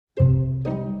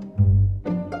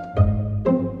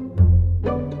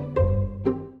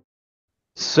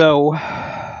So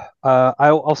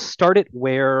I'll start it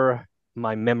where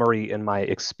my memory and my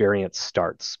experience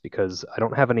starts because I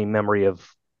don't have any memory of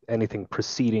anything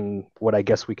preceding what I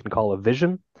guess we can call a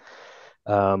vision.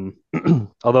 Um,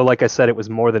 Although, like I said, it was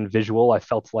more than visual. I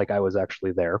felt like I was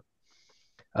actually there.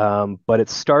 But it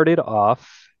started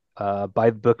off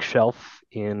by the bookshelf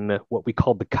in what we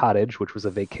called the cottage, which was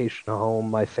a vacation home.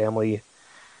 My family,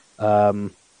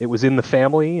 it was in the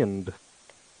family, and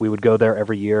we would go there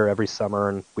every year, every summer,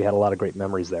 and we had a lot of great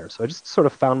memories there. So I just sort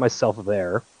of found myself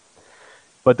there,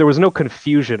 but there was no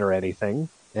confusion or anything.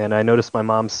 And I noticed my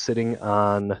mom sitting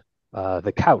on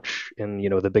the couch in,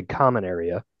 the big common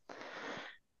area.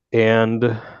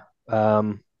 And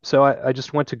so I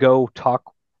just went to go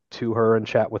talk to her and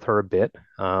chat with her a bit.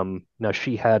 Now,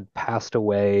 she had passed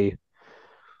away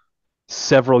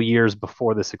several years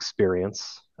before this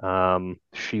experience.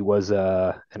 She was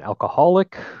an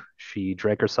alcoholic. She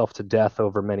drank herself to death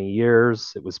over many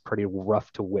years. It was pretty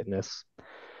rough to witness.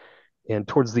 And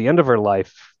towards the end of her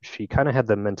life, she kind of had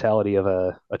the mentality of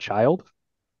a child,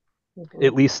 Mhm.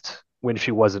 at least when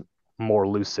she wasn't more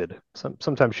lucid.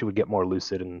 Sometimes she would get more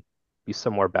lucid and be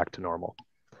somewhere back to normal.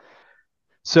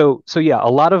 So yeah, a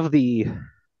lot of the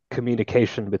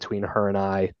communication between her and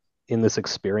I in this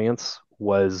experience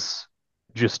was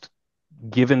just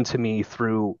given to me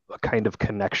through a kind of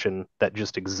connection that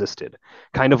just existed,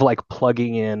 kind of like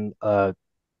plugging in a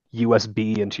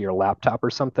USB into your laptop or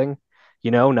something.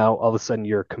 Now all of a sudden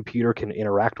your computer can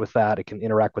interact with that, it can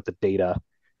interact with the data,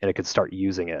 and it can start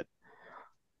using it.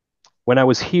 When I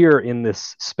was here in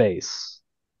this space,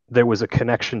 there was a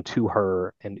connection to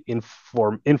her, and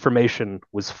information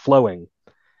was flowing,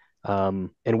 and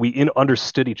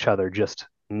understood each other just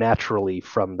naturally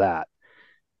from that.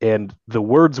 And the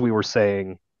words we were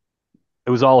saying,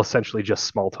 it was all essentially just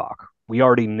small talk. We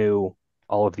already knew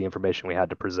all of the information we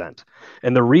had to present.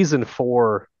 And the reason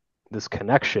for this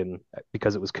connection,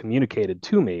 because it was communicated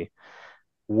to me,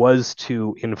 was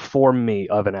to inform me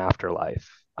of an afterlife.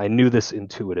 I knew this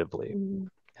intuitively. Mhm.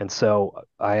 And so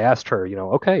I asked her,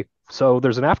 okay, so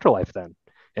there's an afterlife then.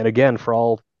 And again, for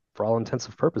all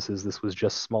intensive purposes, this was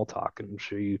just small talk. And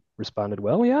she responded,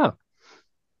 well, yeah.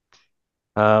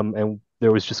 And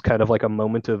there was just kind of like a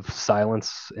moment of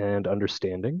silence and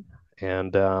understanding.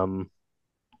 And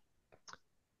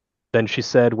then she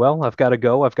said, well, I've got to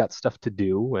go. I've got stuff to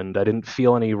do. And I didn't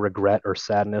feel any regret or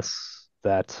sadness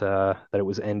that it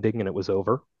was ending and it was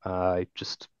over. I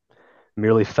just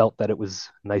merely felt that it was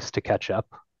nice to catch up.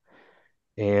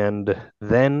 And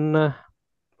then,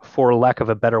 for lack of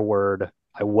a better word,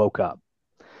 I woke up.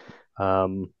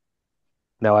 Um,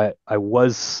 Now, I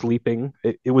was sleeping.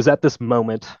 It was at this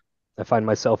moment I find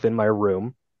myself in my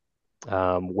room,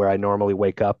 where I normally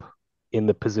wake up in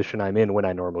the position I'm in when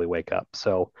I normally wake up.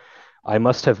 So I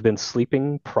must have been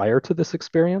sleeping prior to this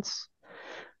experience,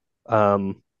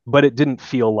 but it didn't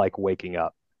feel like waking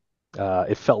up.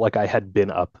 It felt like I had been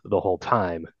up the whole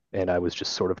time, and I was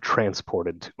just sort of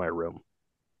transported to my room.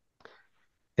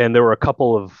 And there were a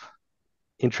couple of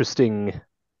interesting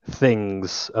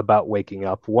things about waking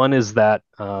up. One is that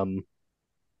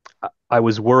I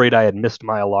was worried I had missed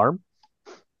my alarm.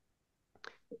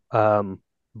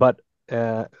 But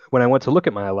when I went to look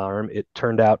at my alarm, it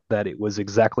turned out that it was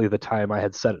exactly the time I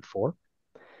had set it for,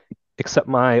 except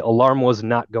my alarm was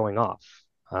not going off.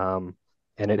 Um,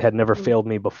 and it had never Mhm. failed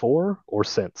me before or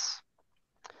since.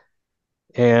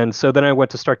 And so then I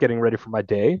went to start getting ready for my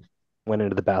day, went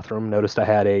into the bathroom, noticed I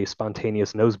had a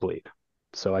spontaneous nosebleed.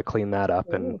 So I cleaned that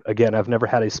up. And Mhm. again, I've never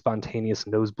had a spontaneous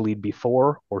nosebleed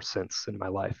before or since in my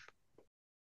life.